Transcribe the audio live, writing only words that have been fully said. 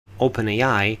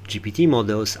OpenAI GPT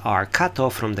models are cut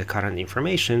off from the current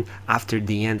information after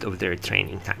the end of their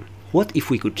training time. What if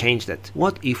we could change that?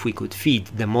 What if we could feed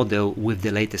the model with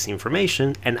the latest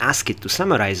information and ask it to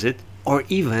summarize it, or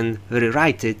even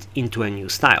rewrite it into a new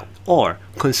style, or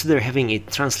consider having it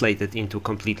translated into a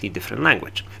completely different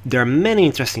language? There are many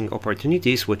interesting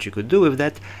opportunities what you could do with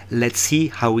that. Let's see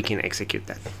how we can execute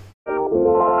that.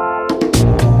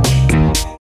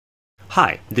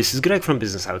 Hi, this is Greg from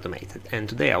Business Automated, and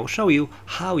today I will show you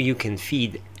how you can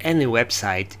feed any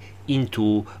website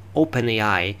into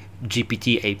OpenAI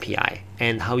GPT API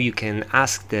and how you can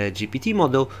ask the GPT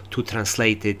model to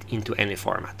translate it into any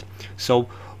format. So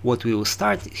what we will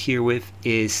start here with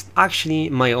is actually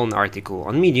my own article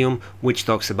on Medium, which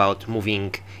talks about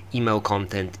moving email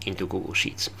content into Google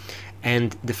Sheets.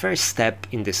 And the first step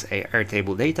in this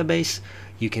Airtable database,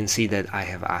 you can see that I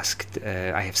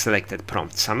have selected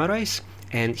prompt summarize,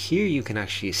 and here you can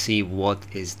actually see what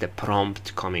is the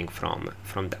prompt coming from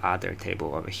the other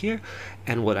table over here.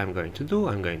 And what I'm going to do,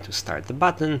 I'm going to start the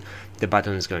button. The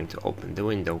button is going to open the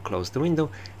window, close the window,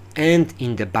 and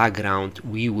in the background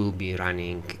we will be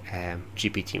running a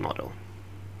GPT model.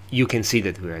 You can see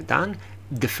that we are done.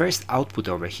 The first output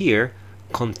over here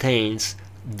contains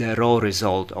the raw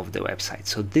result of the website.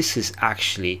 So this is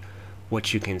actually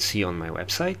what you can see on my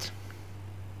website.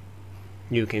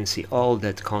 You can see all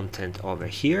that content over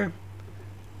here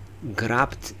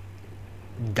grabbed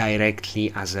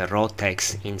directly as a raw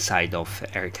text inside of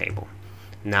Airtable.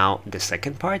 Now the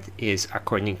second part is,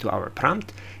 according to our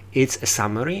prompt, it's a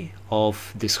summary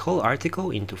of this whole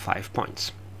article into 5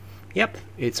 points. Yep,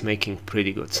 it's making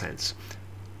pretty good sense.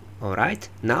 Alright,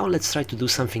 now let's try to do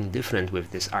something different with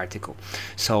this article.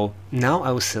 So now I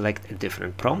will select a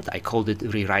different prompt. I called it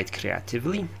Rewrite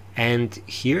Creatively, and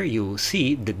here you will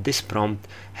see that this prompt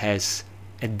has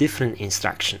a different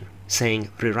instruction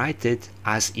saying rewrite it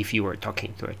as if you were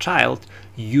talking to a child,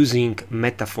 using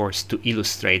metaphors to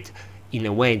illustrate in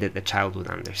a way that the child would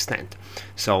understand.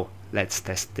 So let's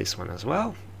test this one as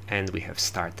well, and we have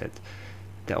started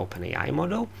the OpenAI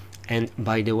model. And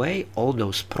by the way, all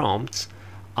those prompts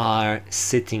are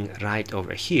sitting right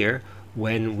over here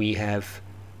when we have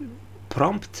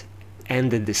prompt and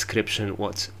the description,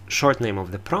 what's short name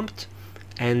of the prompt,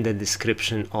 and the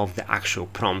description of the actual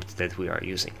prompt that we are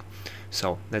using.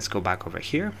 So let's go back over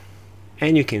here,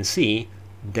 and you can see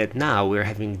that now we're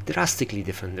having drastically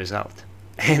different result.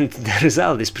 And the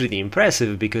result is pretty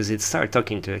impressive because it started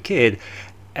talking to a kid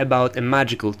about a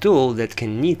magical tool that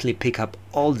can neatly pick up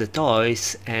all the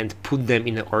toys and put them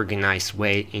in an organized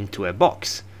way into a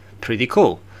box. Pretty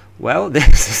cool. Well,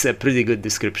 this is a pretty good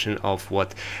description of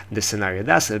what the scenario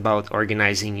does about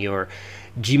organizing your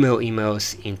Gmail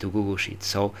emails into Google Sheets.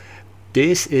 So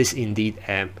this is indeed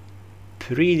a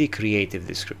pretty creative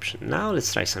description. Now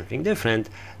let's try something different.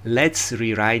 Let's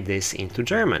rewrite this into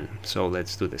German. So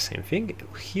let's do the same thing.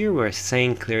 Here we're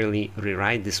saying clearly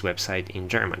rewrite this website in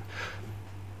German.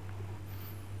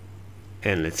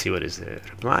 And let's see what is the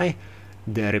reply.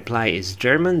 The reply is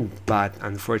German, but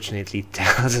unfortunately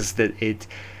tells us that it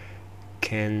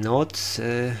cannot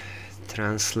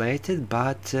translate it,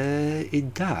 but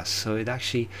it does. So it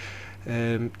actually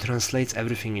translates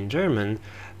everything in German.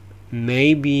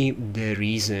 Maybe the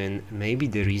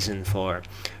reason for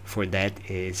that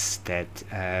is that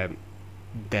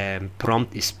the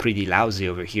prompt is pretty lousy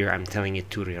over here. I'm telling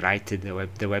it to rewrite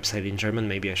the website in German.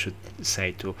 Maybe I should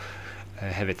say to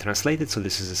have it translated. So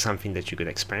this is something that you could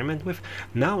experiment with.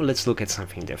 Now let's look at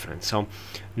something different. So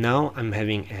now I'm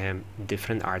having a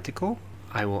different article.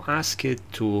 I will ask it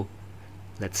to,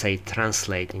 let's say,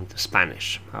 translate into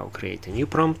Spanish. I'll create a new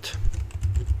prompt,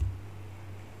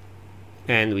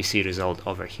 and we see result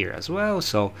over here as well.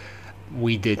 So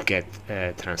we did get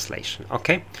a translation.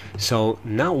 Okay, so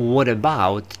now what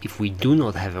about if we do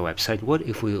not have a website? What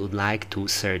if we would like to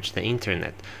search the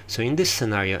internet? So in this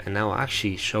scenario, and I'll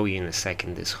actually show you in a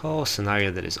second this whole scenario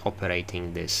that is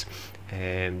operating this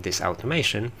this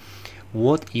automation.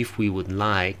 What if we would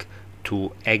like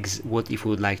to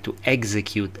execute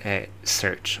a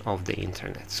search of the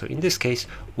internet? So in this case,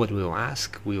 what we will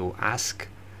ask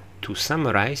to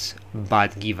summarize,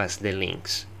 but give us the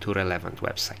links to relevant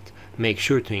website. Make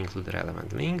sure to include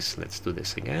relevant links. Let's do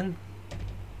this again.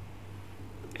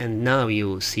 And now you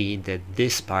will see that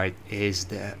this part is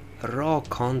the raw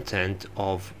content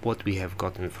of what we have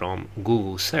gotten from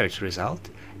Google search result.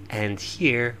 And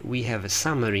here we have a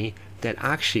summary that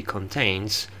actually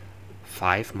contains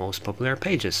 5 most popular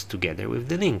pages together with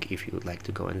the link, if you would like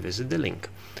to go and visit the link.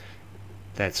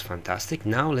 That's fantastic.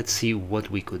 Now let's see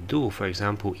what we could do. For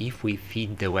example, if we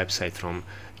feed the website from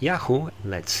Yahoo,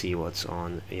 let's see what's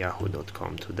on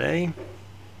yahoo.com today.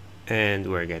 and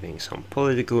we're getting some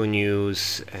political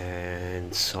news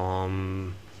and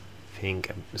some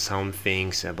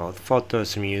things about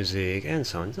photos, music, and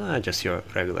so on. Just your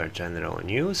regular general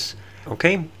news.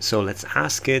 Okay, so let's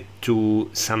ask it to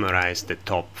summarize the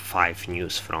top 5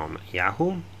 news from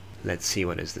Yahoo. Let's see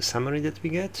what is the summary that we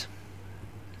get.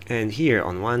 And here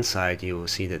on one side you will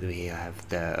see that we have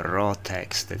the raw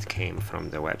text that came from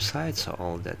the website, so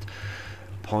all that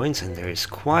points, and there is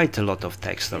quite a lot of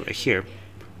text over here.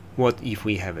 What if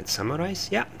we have it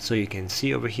summarized? Yeah, so you can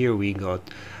see over here we got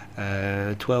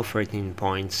 12-13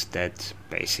 points that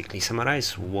basically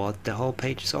summarize what the whole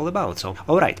page is all about. So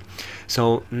alright,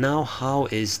 so now how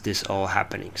is this all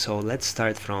happening? So let's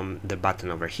start from the button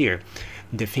over here.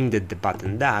 The thing that the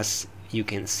button does, you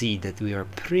can see that we are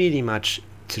pretty much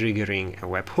triggering a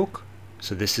webhook.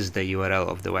 So this is the URL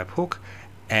of the webhook,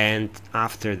 and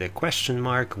after the question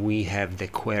mark we have the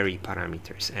query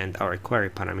parameters, and our query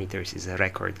parameters is a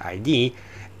record ID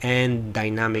and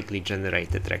dynamically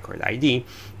generated record ID.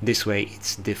 This way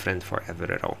it's different for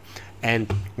every row.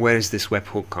 And where is this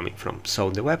webhook coming from? So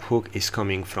the webhook is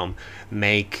coming from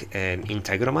Make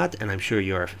Integromat, and I'm sure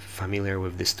you're familiar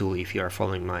with this tool if you are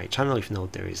following my channel. If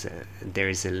not, there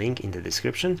is a link in the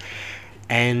description.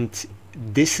 And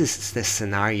this is the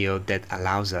scenario that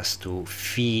allows us to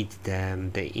feed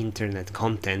the internet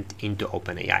content into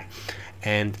OpenAI.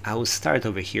 And I will start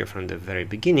over here from the very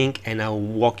beginning, and I'll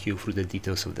walk you through the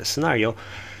details of the scenario.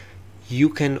 You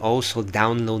can also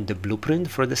download the blueprint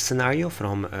for the scenario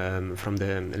from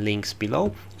the links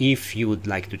below if you would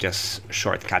like to just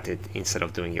shortcut it instead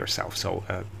of doing it yourself. So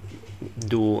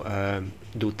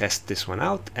do test this one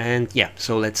out. And yeah,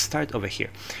 so let's start over here.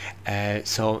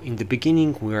 So in the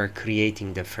beginning we are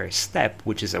creating the first step,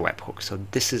 which is a webhook. So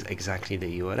this is exactly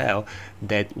the URL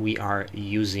that we are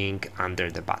using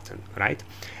under the button, right?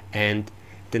 And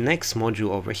the next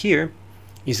module over here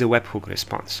is a webhook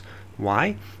response.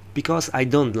 Why? Because I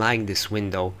don't like this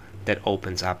window that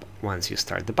opens up once you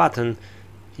start the button.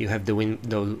 You have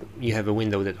a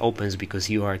window that opens because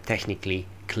you are technically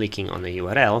clicking on a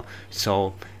URL.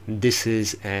 So this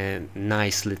is a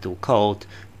nice little code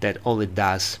that all it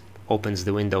does, opens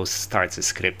the window, starts a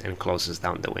script, and closes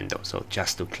down the window. So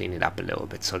just to clean it up a little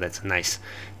bit. So that's a nice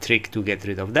trick to get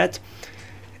rid of that.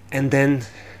 And then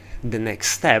the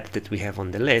next step that we have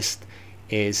on the list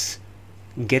is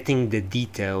getting the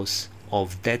details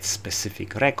of that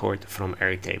specific record from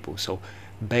Airtable. So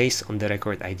based on the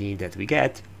record ID that we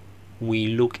get, we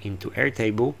look into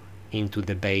Airtable, into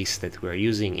the base that we're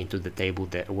using, into the table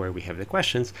where we have the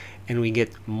questions, and we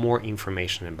get more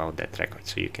information about that record.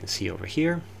 So you can see over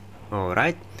here. All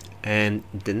right, and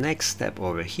the next step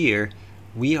over here,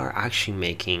 we are actually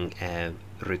making a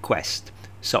request.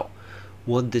 So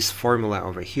what this formula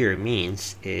over here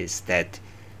means is that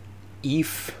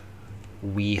if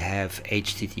we have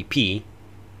HTTP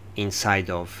inside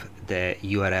of the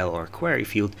URL or query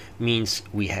field, means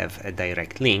we have a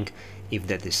direct link. If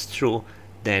that is true,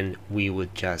 then we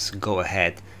would just go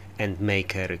ahead and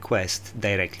make a request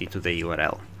directly to the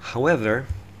URL. However,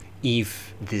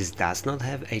 if this does not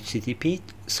have HTTP,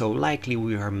 so likely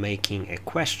we are making a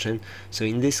question. So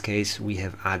in this case we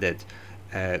have added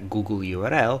a Google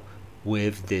URL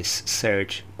with this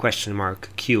search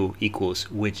 $Q equals,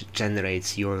 which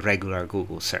generates your regular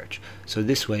Google search. So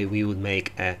this way we would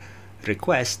make a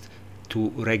request to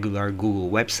regular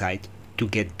Google website to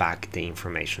get back the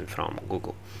information from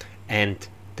Google. And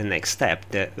the next step,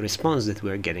 the response that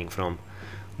we're getting from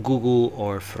Google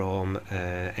or from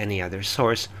any other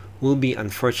source, will be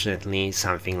unfortunately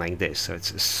something like this. So it's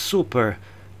a super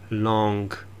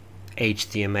long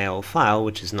HTML file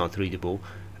which is not readable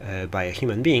by a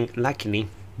human being. Luckily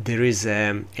there is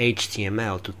a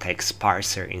HTML to text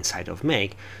parser inside of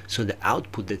Make, so the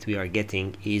output that we are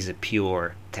getting is a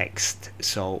pure text.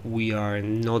 So we are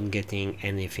not getting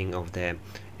anything of the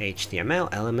HTML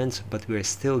elements, but we're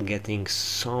still getting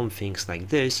some things like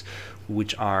this,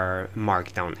 which are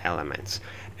markdown elements.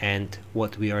 And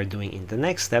what we are doing in the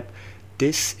next step,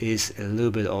 this is a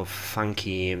little bit of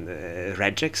funky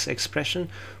regex expression,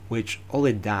 which all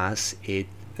it does, it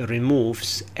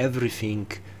removes everything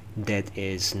that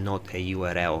is not a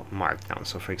URL markdown.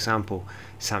 So for example,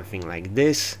 something like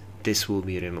this will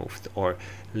be removed, or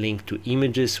link to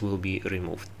images will be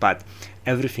removed, but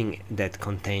everything that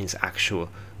contains actual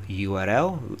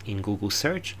URL in Google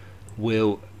search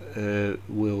will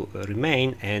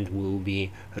remain and will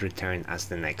be returned as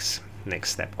the next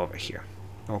step over here.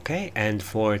 Okay, and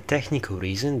for technical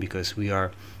reason, because we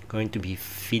are going to be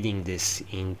feeding this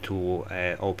into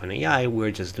OpenAI,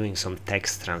 we're just doing some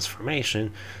text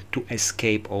transformation to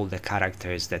escape all the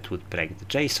characters that would break the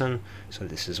JSON. So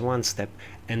this is one step,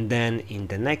 and then in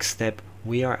the next step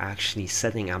we are actually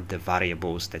setting up the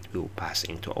variables that we'll pass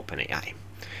into OpenAI.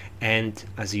 And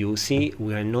as you will see,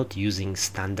 we are not using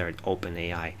standard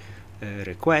OpenAI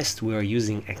request, we are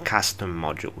using a custom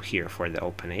module here for the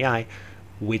OpenAI,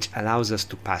 which allows us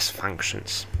to pass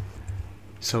functions.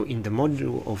 So in the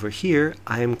module over here,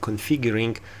 I am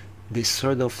configuring this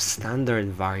sort of standard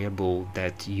variable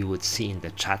that you would see in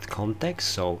the chat context,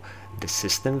 so the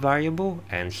system variable,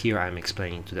 and here I'm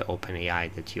explaining to the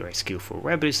OpenAI that you're a skillful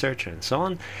web researcher and so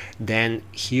on. Then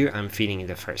here I'm feeding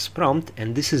the first prompt,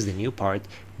 and this is the new part.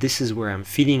 This is where I'm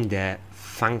feeding the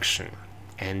function.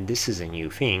 And this is a new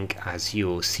thing. As you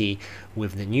will see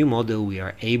with the new model, we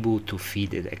are able to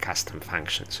feed it a custom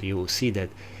function. So you will see that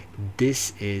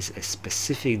this is a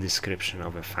specific description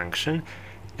of a function,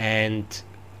 and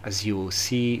as you will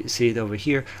see it over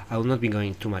here, I will not be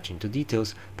going too much into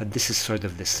details, but this is sort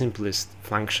of the simplest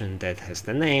function that has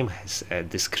the name, has a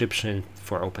description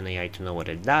for OpenAI to know what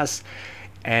it does,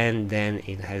 and then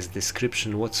it has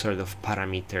description what sort of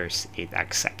parameters it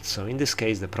accepts. So in this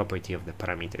case, the property of the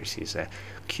parameters is a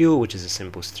q, which is a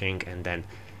simple string, and then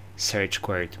search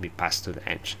query to be passed to the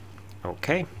engine.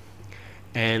 Okay,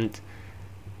 and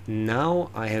now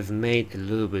I have made a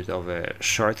little bit of a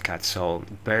shortcut, so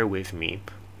bear with me.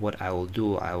 What I will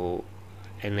do, I will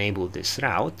enable this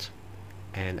route,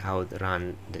 and I would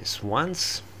run this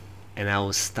once, and I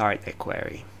will start a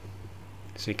query.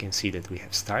 So you can see that we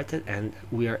have started, and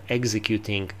we are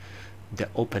executing the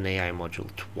OpenAI module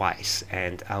twice,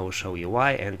 and I will show you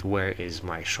why and where is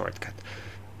my shortcut.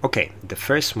 Okay, the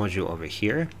first module over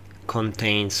here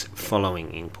contains following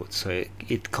inputs. So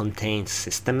it contains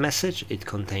system message, it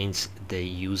contains the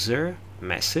user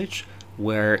message,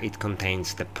 where it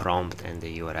contains the prompt and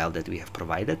the URL that we have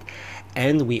provided,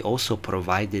 and we also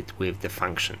provide it with the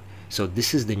function. So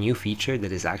this is the new feature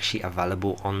that is actually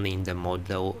available only in the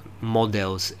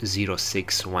models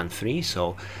 0613,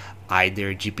 so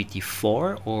either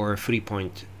GPT-4 or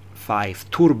 3.5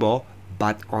 Turbo,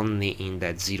 but only in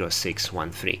that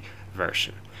 0613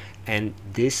 version. And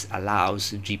this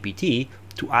allows GPT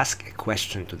to ask a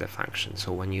question to the function.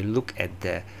 So when you look at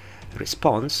the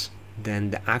response,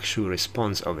 then the actual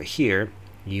response over here,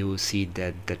 you will see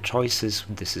that the choices,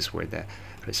 this is where the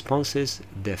response is,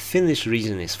 the finished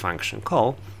reason is function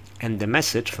call, and the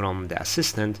message from the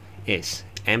assistant is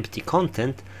empty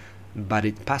content, but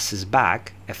it passes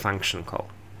back a function call.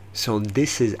 So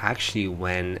this is actually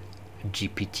when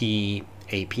GPT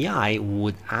API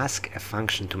would ask a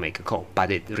function to make a call,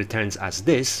 but it returns as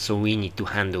this, so we need to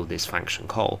handle this function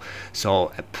call.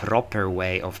 So a proper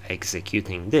way of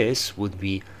executing this would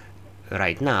be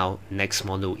right now, next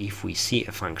model, if we see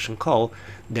a function call,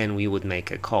 then we would make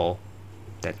a call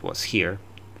that was here,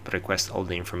 request all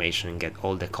the information, get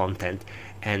all the content,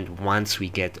 and once we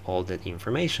get all that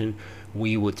information,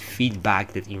 we would feed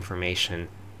back that information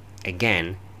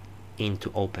again into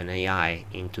OpenAI,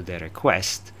 into the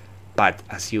request. But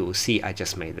as you will see, I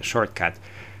just made a shortcut,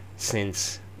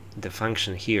 since the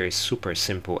function here is super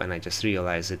simple and I just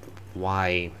realized it,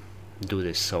 why do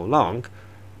this so long?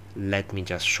 Let me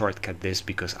just shortcut this,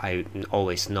 because I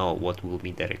always know what will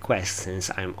be the request, since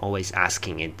I'm always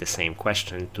asking it the same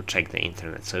question to check the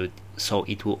internet, so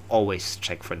it will always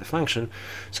check for the function.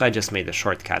 So I just made a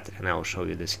shortcut, and I will show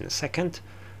you this in a second.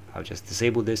 I'll just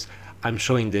disable this. I'm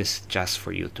showing this just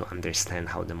for you to understand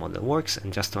how the model works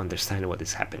and just to understand what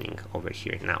is happening over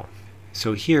here now.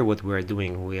 So here what we're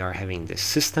doing, we are having the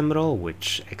system role,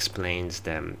 which explains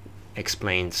the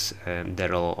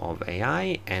role of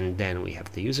AI, and then we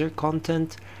have the user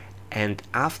content, and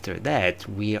after that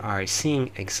we are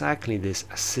seeing exactly this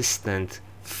assistant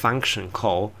function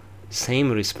call,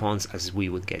 same response as we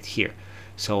would get here.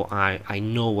 So I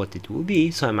know what it will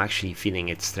be, so I'm actually feeding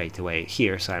it straight away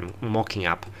here. So I'm mocking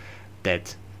up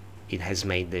that it has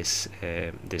made this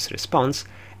this response,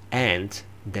 and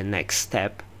the next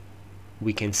step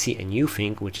we can see a new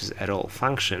thing, which is a role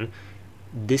function.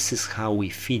 This is how we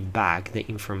feed back the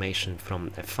information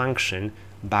from a function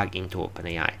back into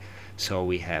OpenAI. So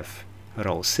we have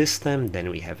role system, then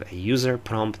we have a user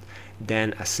prompt,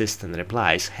 then assistant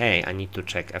replies, hey, I need to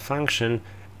check a function,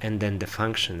 and then the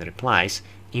function replies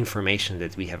information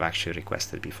that we have actually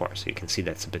requested before. So you can see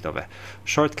that's a bit of a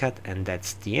shortcut, and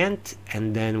that's the end.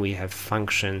 And then we have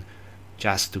function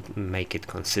just to make it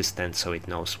consistent so it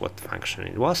knows what function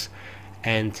it was.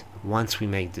 And once we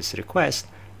make this request,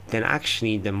 then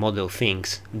actually the model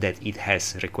thinks that it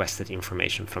has requested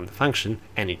information from the function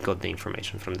and it got the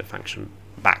information from the function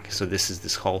back. So this is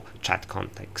this whole chat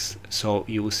context. So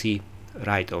you will see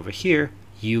right over here,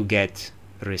 you get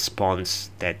a response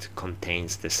that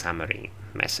contains the summary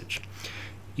message.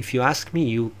 If you ask me,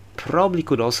 you probably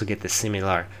could also get a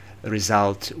similar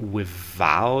result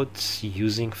without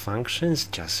using functions,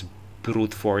 just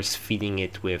brute force feeding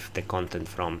it with the content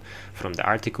from the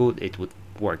article. It would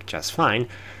work just fine.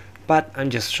 But I'm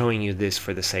just showing you this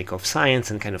for the sake of science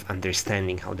and kind of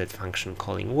understanding how that function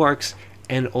calling works.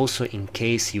 And also in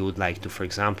case you would like to, for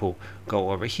example,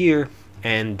 go over here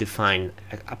and define,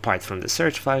 apart from the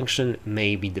search function,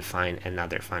 maybe define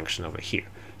another function over here.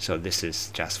 So this is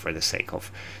just for the sake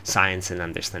of science and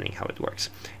understanding how it works.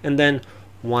 And then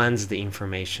once the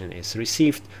information is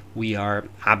received, we are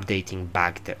updating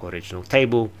back the original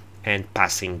table and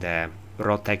passing the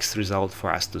raw text result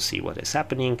for us to see what is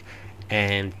happening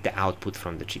and the output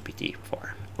from the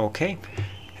GPT-4. Okay.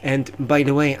 And by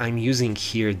the way, I'm using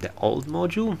here the old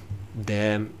module.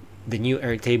 The new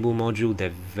Airtable module, the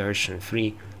version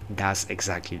 3, does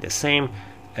exactly the same.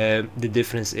 The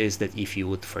difference is that if you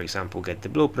would, for example, get the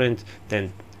blueprint,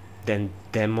 then the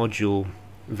module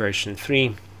version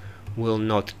 3 will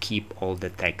not keep all the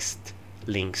text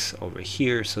links over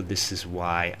here. So this is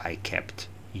why I kept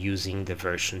using the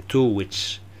version 2,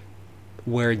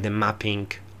 where the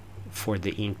mapping for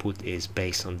the input is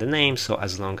based on the name. So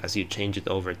as long as you change it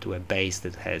over to a base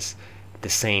that has the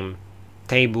same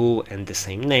table and the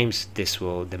same names,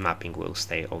 the mapping will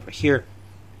stay over here.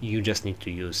 You just need to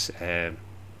use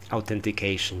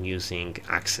authentication using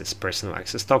personal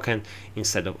access token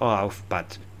instead of OAuth,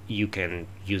 but you can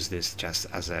use this just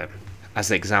as an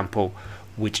example,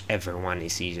 whichever one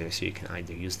is easier. So you can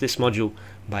either use this module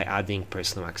by adding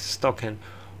personal access token,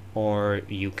 or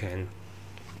you can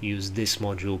use this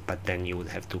module, but then you would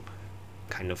have to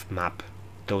kind of map.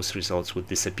 Those results would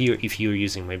disappear. If you're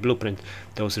using my blueprint,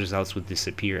 those results would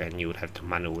disappear and you would have to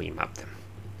manually map them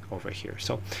over here.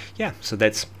 So yeah, so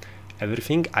that's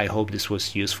everything. I hope this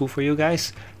was useful for you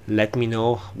guys. Let me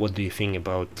know what do you think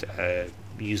about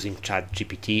using Chat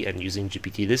GPT and using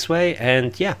GPT this way.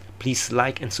 And yeah, please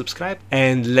like and subscribe,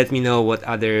 and let me know what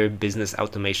other business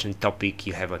automation topic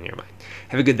you have on your mind.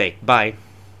 Have a good day. Bye.